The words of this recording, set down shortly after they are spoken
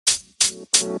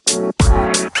All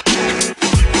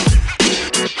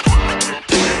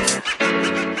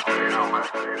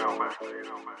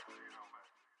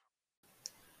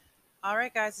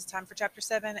right, guys, it's time for Chapter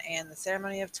 7 and the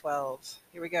Ceremony of 12.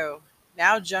 Here we go.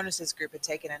 Now Jonas's group had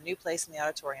taken a new place in the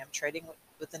auditorium, trading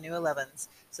with the new 11s,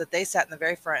 so that they sat in the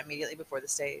very front immediately before the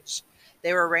stage.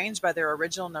 They were arranged by their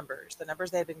original numbers, the numbers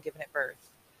they had been given at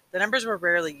birth. The numbers were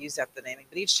rarely used after the naming,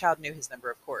 but each child knew his number,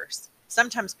 of course.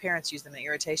 Sometimes parents used them in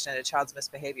irritation at a child's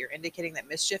misbehavior, indicating that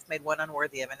mischief made one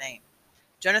unworthy of a name.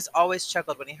 Jonas always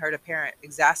chuckled when he heard a parent,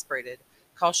 exasperated,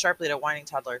 call sharply at a whining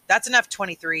toddler, "That's enough,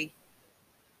 23."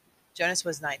 Jonas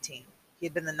was 19. He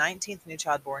had been the 19th new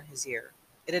child born his year.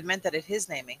 It had meant that at his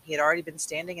naming he had already been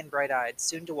standing and bright-eyed,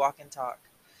 soon to walk and talk.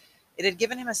 It had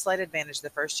given him a slight advantage the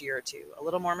first year or two, a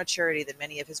little more maturity than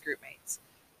many of his groupmates,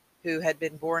 who had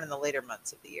been born in the later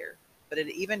months of the year, but it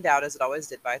evened out as it always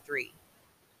did by 3.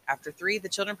 After 3, the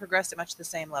children progressed at much the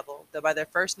same level, though by their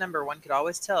first number one could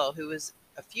always tell who was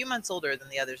a few months older than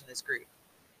the others in his group.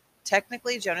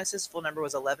 Technically, Jonas's full number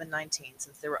was 1119,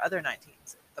 since there were other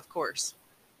 19s, of course,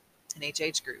 in each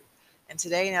age group. And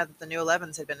today, now that the new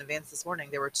 11s had been advanced this morning,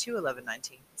 there were two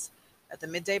 1119s. At the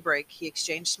midday break, he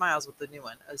exchanged smiles with the new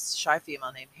one, a shy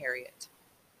female named Harriet.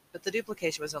 But the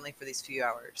duplication was only for these few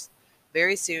hours.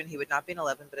 Very soon he would not be an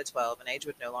 11 but a 12, and age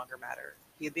would no longer matter.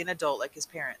 He would be an adult like his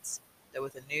parents, though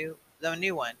a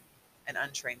new one, and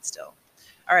untrained still.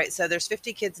 All right, so there's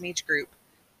 50 kids in each group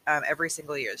every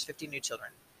single year. There's 50 new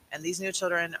children, and these new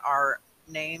children are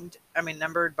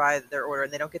numbered by their order,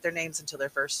 and they don't get their names until their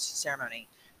first ceremony.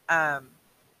 Um,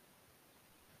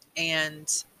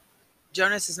 and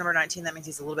Jonas is number 19. That means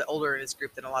he's a little bit older in his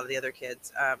group than a lot of the other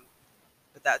kids.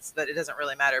 But it doesn't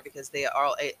really matter because they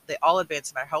all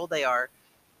advance no matter how old they are.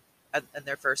 In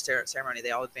their first ceremony,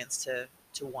 they all advance to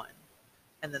 1,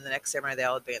 and then the next ceremony they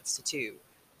all advance to 2,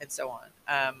 and so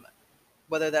on.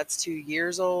 Whether that's 2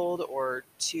 years old or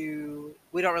two,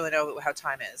 we don't really know how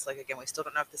time is. Like, again, we still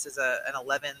don't know if this is an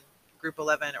 11 group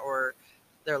 11 or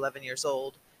they're 11 years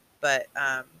old. But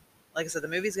like I said, the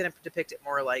movie's going to depict it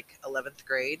more like 11th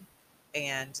grade,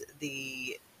 and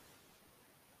the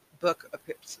book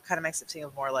kind of makes it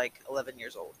seem more like 11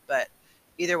 years old. But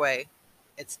either way,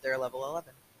 it's their level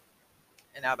 11,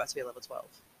 and now about to be level 12.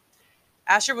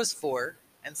 Asher was 4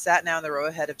 and sat now in the row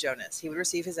ahead of Jonas. He would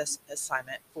receive his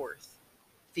assignment 4th.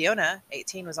 Fiona,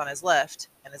 18, was on his left,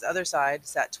 and his other side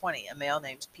sat 20, a male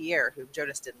named Pierre, whom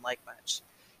Jonas didn't like much.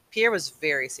 Pierre was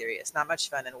very serious, not much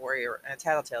fun, and a warrior, and a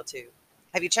tattletale too.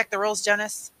 "Have you checked the rules,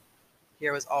 Jonas?"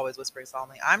 Pierre was always whispering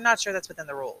solemnly. "I'm not sure that's within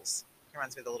the rules." He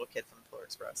reminds me of the little kid from the Polar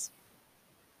Express.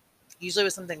 Usually it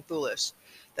was something foolish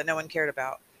that no one cared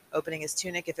about. Opening his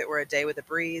tunic if it were a day with a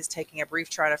breeze, taking a brief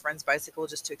try on a friend's bicycle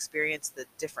just to experience the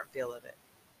different feel of it.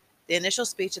 The initial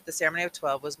speech at the Ceremony of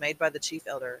 12 was made by the chief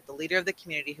elder, the leader of the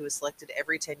community who was selected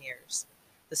every 10 years.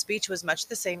 The speech was much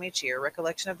the same each year,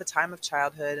 recollection of the time of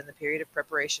childhood and the period of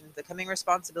preparation, the coming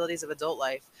responsibilities of adult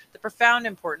life, the profound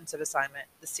importance of assignment,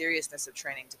 the seriousness of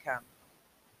training to come.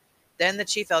 Then the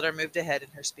chief elder moved ahead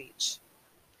in her speech.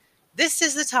 "This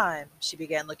is the time," she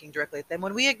began, looking directly at them,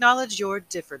 "when we acknowledge your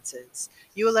differences.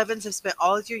 You 11s have spent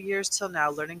all of your years till now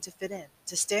learning to fit in,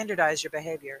 to standardize your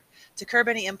behavior, to curb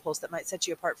any impulse that might set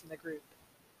you apart from the group.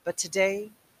 But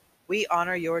today, we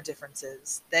honor your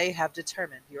differences. They have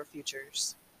determined your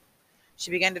futures."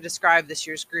 She began to describe this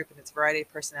year's group and its variety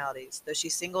of personalities, though she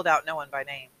singled out no one by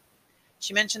name.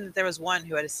 She mentioned that there was one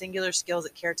who had singular skills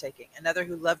at caretaking, another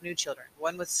who loved new children,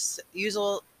 one with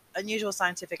unusual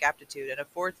scientific aptitude, and a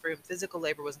fourth for whom physical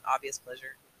labor was an obvious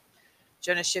pleasure.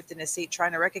 Jonas shifted in his seat,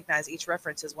 trying to recognize each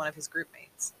reference as one of his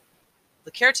groupmates.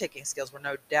 The caretaking skills were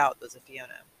no doubt those of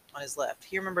Fiona. On his left,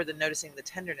 he remembered noticing the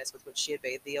tenderness with which she had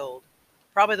bathed the old.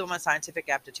 Probably the one with scientific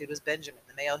aptitude was Benjamin,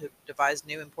 the male who devised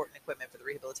new important equipment for the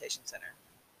rehabilitation center.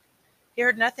 He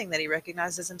heard nothing that he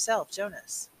recognized as himself,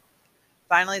 Jonas.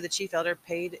 Finally, the chief elder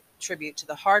paid tribute to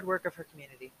the hard work of her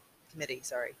committee,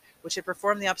 which had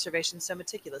performed the observations so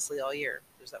meticulously all year.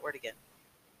 There's that word again.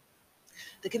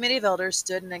 The committee of elders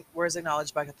stood and was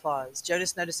acknowledged by applause.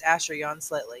 Jonas noticed Asher yawn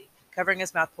slightly, covering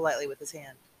his mouth politely with his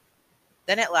hand.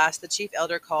 Then at last the chief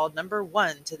elder called number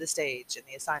 1 to the stage, and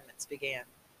the assignments began.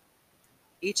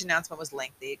 Each announcement was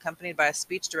lengthy, accompanied by a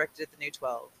speech directed at the new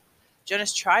 12.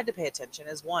 Jonas tried to pay attention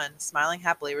as 1, smiling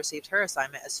happily, received her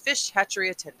assignment as fish hatchery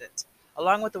attendant,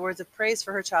 along with the words of praise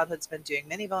for her childhood spent doing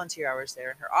many volunteer hours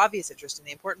there and her obvious interest in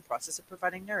the important process of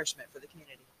providing nourishment for the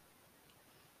community.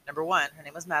 Number 1, her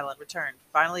name was Madeline, returned,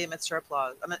 finally amidst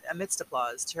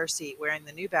applause, to her seat, wearing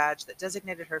the new badge that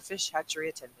designated her fish hatchery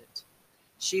attendant.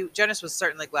 Jonas was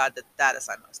certainly glad that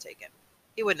assignment was taken.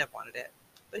 He wouldn't have wanted it,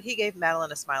 but he gave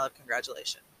Madeline a smile of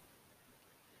congratulation.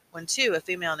 When, too, a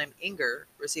female named Inger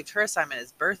received her assignment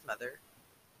as birth mother,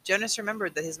 Jonas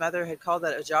remembered that his mother had called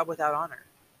that a job without honor.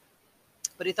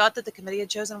 But he thought that the committee had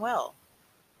chosen well.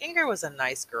 Inger was a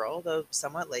nice girl, though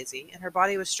somewhat lazy, and her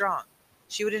body was strong.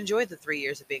 She would enjoy the 3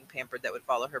 years of being pampered that would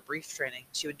follow her brief training.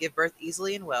 She would give birth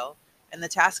easily and well, and the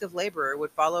task of laborer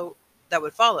would follow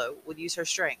would use her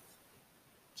strength,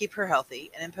 keep her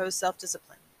healthy, and impose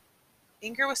self-discipline.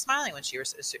 Inger was smiling when she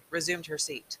resumed her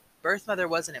seat. Birth mother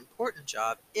was an important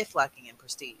job, if lacking in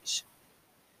prestige.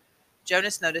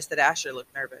 Jonas noticed that Asher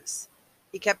looked nervous.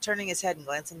 He kept turning his head and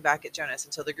glancing back at Jonas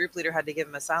until the group leader had to give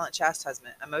him a silent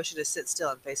chastisement, a motion to sit still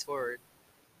and face forward.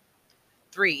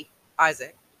 3,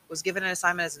 Isaac, was given an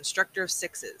assignment as instructor of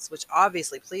sixes, which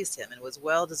obviously pleased him and was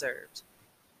well deserved.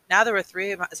 Now there were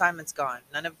 3 assignments gone,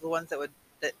 none of the ones that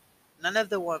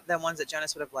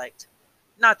Jonas would have liked.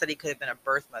 Not that he could have been a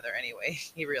birth mother anyway,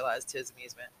 he realized to his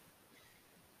amusement.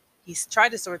 He tried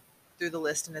to sort through the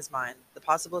list in his mind, the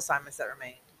possible assignments that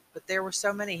remained, but there were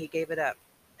so many he gave it up.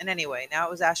 And anyway, now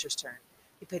it was Asher's turn.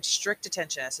 He paid strict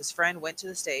attention as his friend went to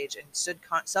the stage and stood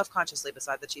self-consciously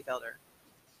beside the chief elder.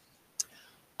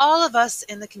 All of us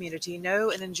in the community know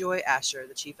and enjoy Asher,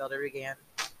 the chief elder began.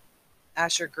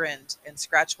 Asher grinned and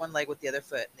scratched one leg with the other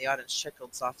foot, and the audience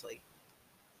chuckled softly.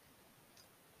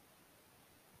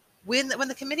 When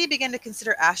the committee began to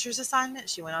consider Asher's assignment,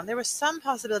 she went on, there were some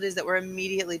possibilities that were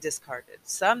immediately discarded,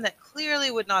 some that clearly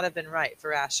would not have been right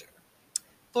for Asher.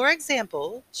 For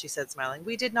example, she said, smiling,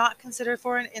 we did not consider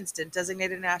for an instant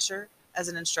designating Asher as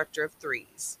an instructor of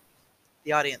threes.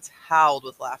 The audience howled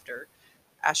with laughter.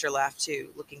 Asher laughed too,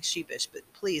 looking sheepish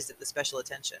but pleased at the special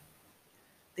attention.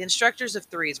 The instructors of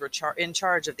threes were in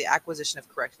charge of the acquisition of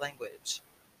correct language.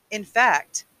 In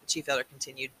fact, the chief elder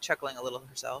continued, chuckling a little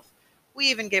herself, we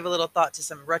even gave a little thought to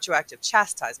some retroactive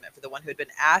chastisement for the one who had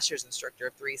been Asher's instructor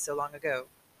of threes so long ago.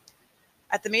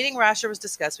 At the meeting where Asher was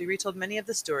discussed, we retold many of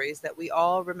the stories that we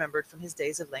all remembered from his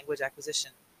days of language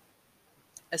acquisition.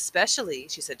 Especially,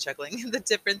 she said, chuckling, the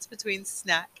difference between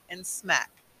snack and smack.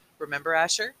 Remember,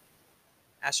 Asher?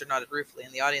 Asher nodded ruefully,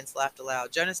 and the audience laughed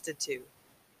aloud. Jonas did too.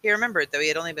 He remembered, though he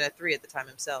had only been a 3 at the time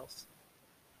himself.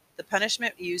 The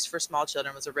punishment used for small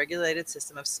children was a regulated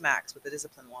system of smacks with a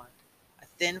discipline wand, a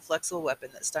thin, flexible weapon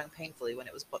that stung painfully when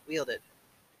it was wielded.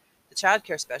 The child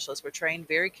care specialists were trained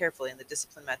very carefully in the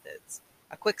discipline methods.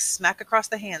 A quick smack across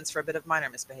the hands for a bit of minor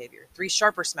misbehavior. 3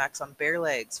 sharper smacks on bare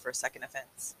legs for a second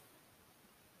offense.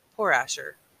 Poor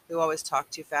Asher, who always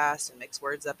talked too fast and mixed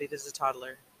words up even as a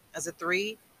toddler. As a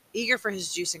 3, eager for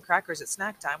his juice and crackers at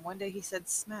snack time, one day he said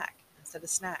smack instead of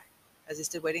snack, as he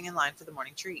stood waiting in line for the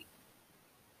morning treat.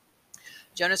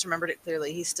 Jonas remembered it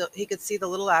clearly. He could see the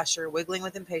little Asher wiggling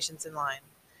with impatience in line.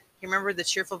 He remembered the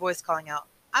cheerful voice calling out,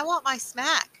 I want my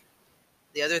smack.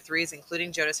 The other 3s,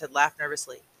 including Jonas, had laughed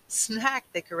nervously. Snack,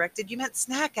 they corrected. You meant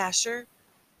snack, Asher.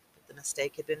 But the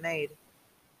mistake had been made.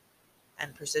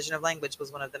 And precision of language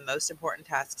was one of the most important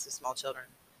tasks of small children.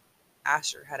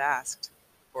 Asher had asked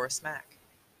for a smack.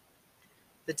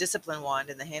 The discipline wand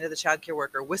in the hand of the child care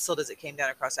worker whistled as it came down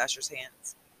across Asher's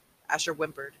hands. Asher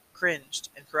whimpered, cringed,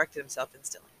 and corrected himself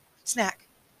instantly. Snack,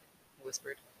 he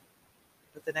whispered.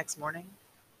 But the next morning,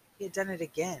 he had done it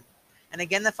again. And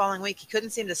again the following week. He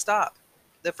couldn't seem to stop,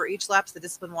 though for each lapse the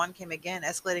discipline wand came again,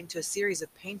 escalating to a series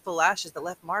of painful lashes that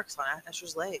left marks on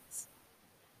Asher's legs.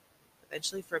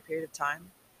 Eventually, for a period of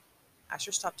time,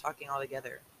 Asher stopped talking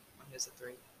altogether when he was a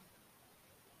 3.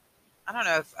 I don't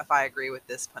know if I agree with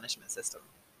this punishment system.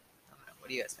 I don't know. What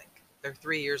do you guys think? They're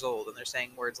 3 years old and they're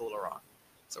saying words a little wrong.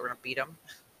 So we're going to beat them?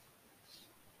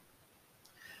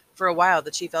 For a while,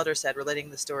 the chief elder said, relating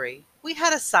the story, we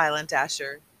had a silent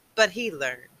Asher, but he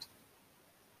learned.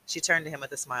 She turned to him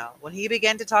with a smile. When he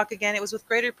began to talk again, it was with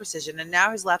greater precision, and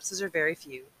now his lapses are very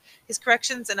few. His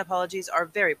corrections and apologies are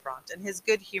very prompt, and his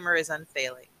good humor is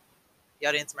unfailing. The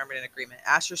audience murmured in agreement.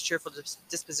 Asher's cheerful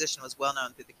disposition was well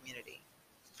known through the community.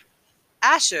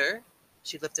 Asher,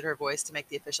 she lifted her voice to make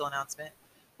the official announcement,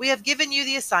 we have given you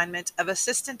the assignment of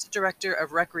Assistant Director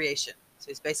of Recreation. So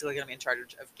he's basically going to be in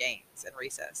charge of games and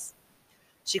recess.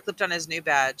 She clipped on his new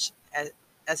badge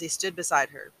as he stood beside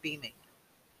her, beaming.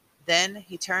 Then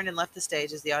he turned and left the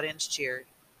stage as the audience cheered.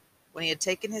 When he had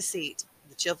taken his seat,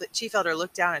 the chief elder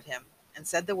looked down at him and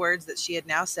said the words that she had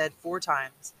now said 4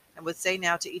 times and would say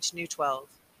now to each new 12.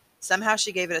 Somehow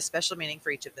she gave it a special meaning for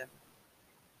each of them.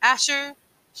 Asher,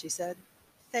 she said,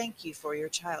 thank you for your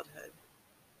childhood.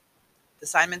 The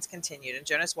assignments continued, and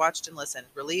Jonas watched and listened,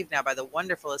 relieved now by the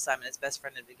wonderful assignment his best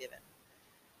friend had been given.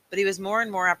 But he was more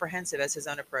and more apprehensive as his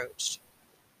own approached.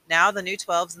 Now the new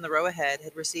 12s in the row ahead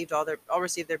had all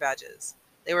received their badges.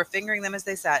 They were fingering them as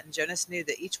they sat, and Jonas knew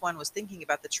that each one was thinking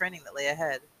about the training that lay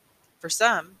ahead. For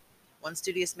some, One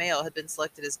studious male had been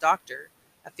selected as doctor,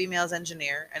 a female as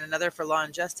engineer, and another for law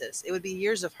and justice. It would be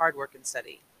years of hard work and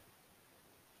study.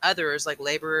 Others, like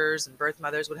laborers and birth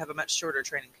mothers, would have a much shorter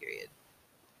training period.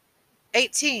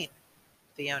 18!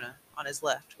 Fiona, on his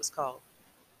left, was called.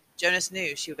 Jonas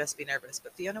knew she would best be nervous,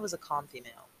 but Fiona was a calm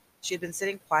female. She had been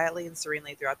sitting quietly and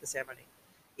serenely throughout the ceremony.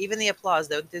 Even the applause,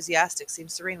 though enthusiastic,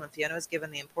 seemed serene when Fiona was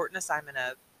given the important assignment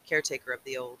of caretaker of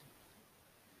the old.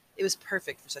 It was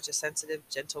perfect for such a sensitive,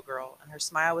 gentle girl, and her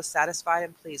smile was satisfied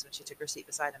and pleased when she took her seat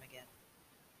beside him again.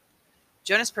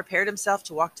 Jonas prepared himself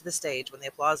to walk to the stage when the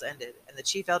applause ended, and the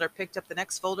chief elder picked up the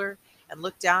next folder and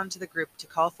looked down to the group to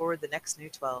call forward the next new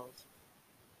 12.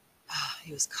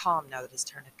 He was calm now that his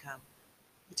turn had come.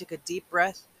 He took a deep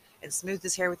breath and smoothed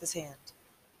his hair with his hand.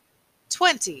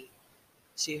 20!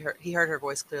 He heard her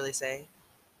voice clearly say.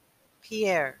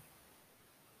 Pierre.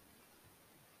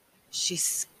 She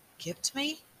skipped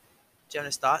me?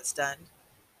 Jonas thought, stunned.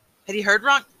 Had he heard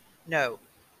wrong? No.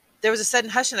 There was a sudden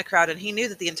hush in the crowd, and he knew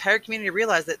that the entire community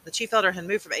realized that the chief elder had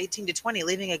moved from 18 to 20,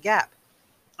 leaving a gap.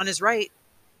 On his right,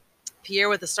 Pierre,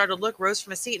 with a startled look, rose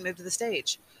from his seat and moved to the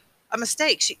stage. A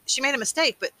mistake. She made a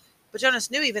mistake, but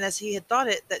Jonas knew, even as he had thought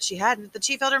it, that she hadn't. The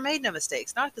chief elder made no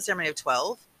mistakes, not at the ceremony of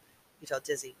 12. He felt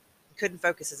dizzy and couldn't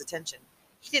focus his attention.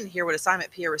 He didn't hear what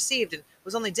assignment Pierre received and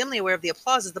was only dimly aware of the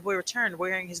applause as the boy returned,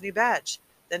 wearing his new badge.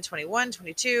 Then 21,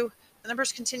 22. The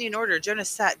numbers continued in order. Jonas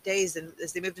sat dazed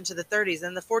as they moved into the 30s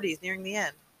and the 40s, nearing the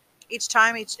end. Each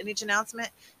time, in each announcement,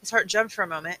 his heart jumped for a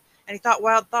moment, and he thought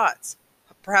wild thoughts.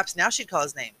 Perhaps now she'd call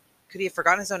his name. Could he have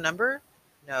forgotten his own number?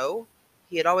 No.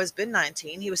 He had always been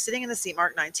 19. He was sitting in the seat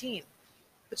marked 19.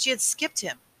 But she had skipped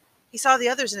him. He saw the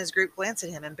others in his group glance at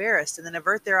him, embarrassed, and then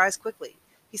avert their eyes quickly.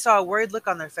 He saw a worried look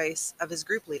on their face of his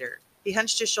group leader. He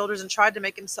hunched his shoulders and tried to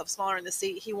make himself smaller in the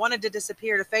seat. He wanted to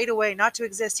disappear, to fade away, not to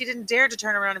exist. He didn't dare to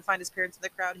turn around and find his parents in the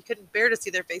crowd. He couldn't bear to see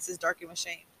their faces darkened with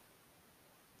shame.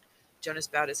 Jonas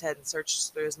bowed his head and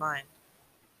searched through his mind.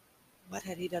 What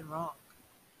had he done wrong?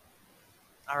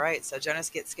 All right, so Jonas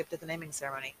gets skipped at the naming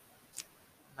ceremony.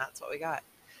 And that's what we got.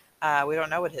 We don't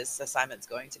know what his assignment's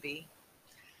going to be.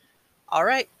 All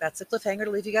right, that's a cliffhanger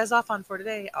to leave you guys off on for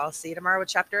today. I'll see you tomorrow with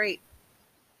Chapter 8.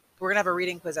 We're going to have a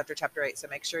reading quiz after Chapter 8, so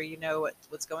make sure you know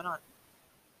what's going on.